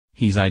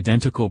he's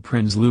identical.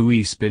 Prince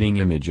Louis spitting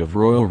image of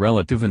royal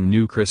relative in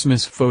new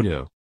Christmas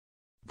photo.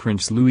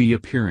 Prince Louis'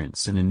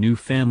 appearance in a new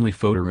family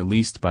photo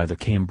released by the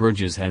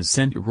Cambridges has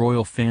sent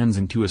royal fans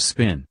into a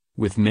spin,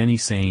 with many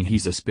saying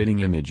he's a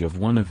spitting image of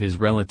one of his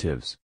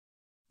relatives.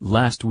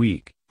 Last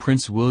week,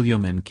 Prince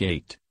William and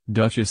Kate,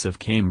 Duchess of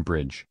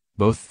Cambridge,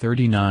 both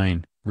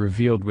 39,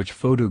 revealed which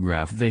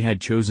photograph they had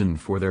chosen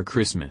for their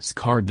Christmas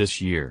card this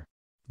year.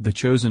 The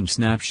chosen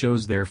snap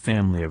shows their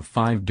family of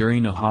 5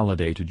 during a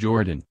holiday to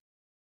Jordan.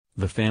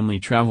 The family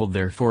traveled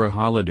there for a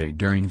holiday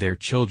during their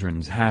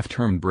children's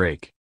half-term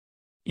break.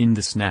 In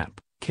the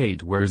snap,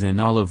 Kate wears an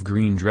olive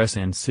green dress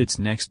and sits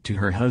next to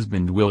her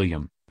husband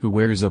William, who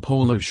wears a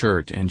polo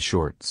shirt and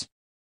shorts.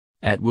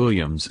 At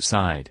William's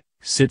side,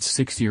 sits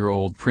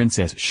 6-year-old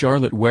Princess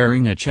Charlotte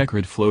wearing a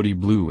checkered floaty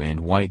blue and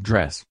white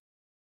dress.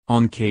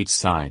 On Kate's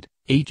side,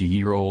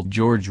 80-year-old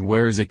George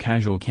wears a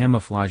casual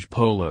camouflage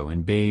polo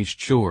and beige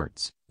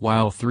shorts,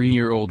 while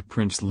 3-year-old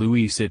Prince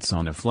Louis sits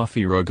on a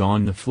fluffy rug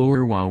on the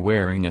floor while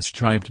wearing a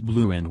striped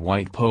blue and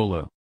white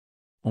polo.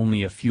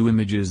 Only a few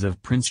images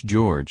of Prince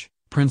George,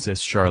 Princess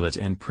Charlotte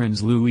and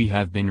Prince Louis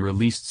have been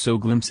released, so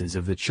glimpses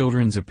of the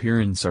children's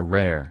appearance are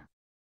rare.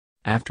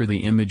 After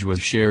the image was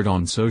shared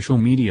on social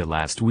media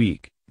last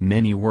week,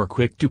 many were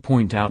quick to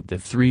point out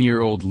that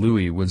 3-year-old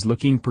Louis was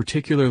looking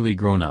particularly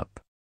grown up.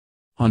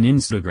 On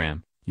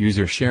Instagram,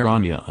 user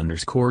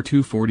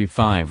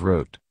Sharania_245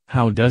 wrote,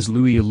 "How does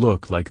Louis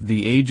look like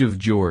the age of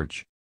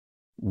George?"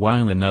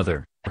 While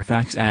another,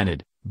 Arfax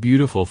added,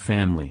 "Beautiful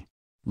family.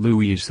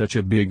 Louis is such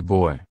a big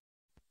boy.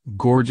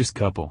 Gorgeous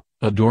couple,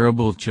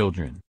 adorable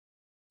children."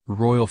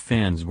 Royal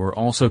fans were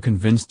also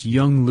convinced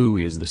young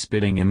Louis is the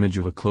spitting image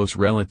of a close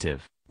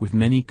relative, with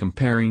many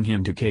comparing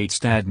him to Kate's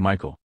dad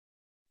Michael.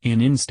 An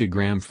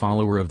Instagram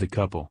follower of the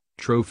couple,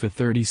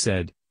 Trophy30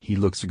 said, "He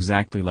looks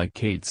exactly like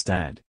Kate's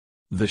dad.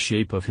 The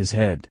shape of his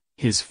head,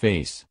 his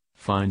face,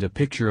 find a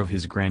picture of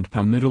his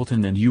grandpa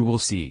Middleton and you will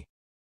see."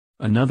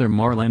 Another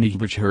Marlene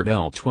Richard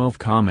L12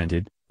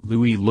 commented,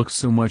 "Louis looks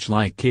so much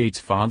like Kate's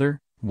father,"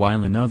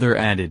 while another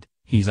added,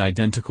 "He's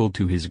identical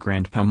to his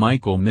grandpa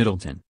Michael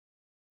Middleton."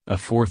 A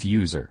fourth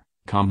user,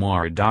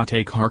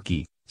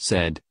 Kamar.Akarki,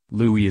 said,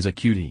 "Louis is a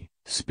cutie,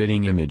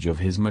 spitting image of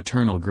his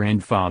maternal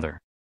grandfather."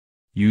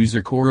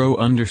 User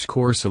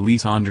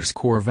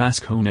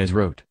Coro_Solis_Vascones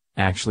wrote,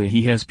 "Actually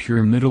he has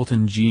pure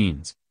Middleton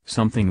genes,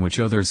 something which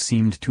others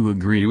seemed to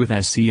agree with,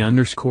 as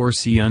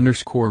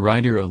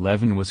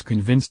C_C_Rider11 was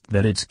convinced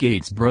that it's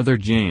Kate's brother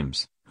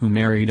James, who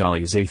married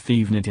Alize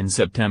Thievnet in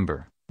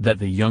September, that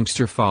the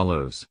youngster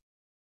follows."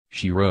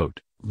 She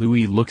wrote,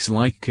 "Louis looks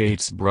like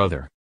Kate's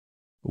brother."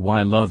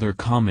 While other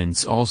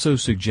comments also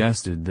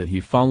suggested that he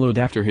followed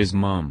after his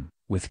mom,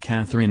 with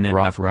Catherine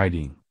Neroff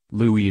writing,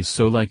 "Louis is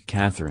so like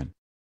Catherine."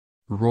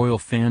 Royal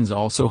fans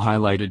also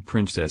highlighted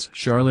Princess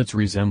Charlotte's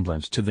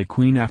resemblance to the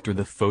Queen after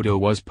the photo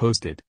was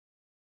posted.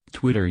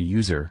 Twitter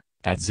user,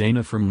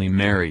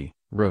 @ZainaFirmlyMary,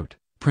 wrote,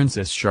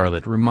 "Princess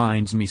Charlotte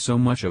reminds me so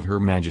much of Her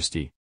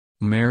Majesty.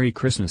 Merry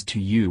Christmas to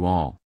you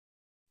all."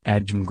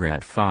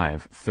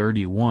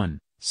 Adjumgrat531,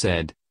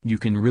 said, "You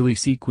can really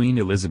see Queen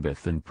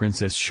Elizabeth and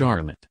Princess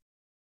Charlotte."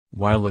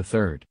 While a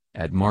third,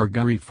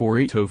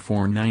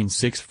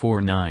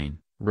 @Margari48049649,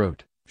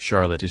 wrote,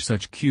 "Charlotte is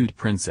such cute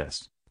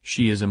princess,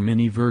 she is a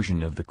mini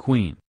version of the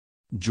Queen.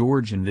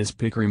 George in this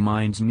pic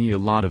reminds me a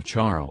lot of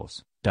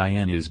Charles,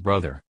 Diana's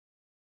brother."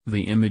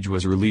 The image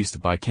was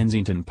released by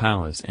Kensington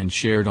Palace and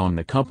shared on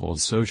the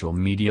couple's social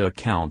media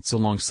accounts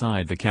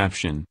alongside the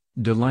caption,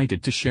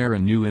 "Delighted to share a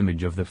new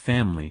image of the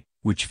family,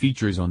 which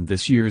features on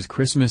this year's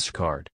Christmas card."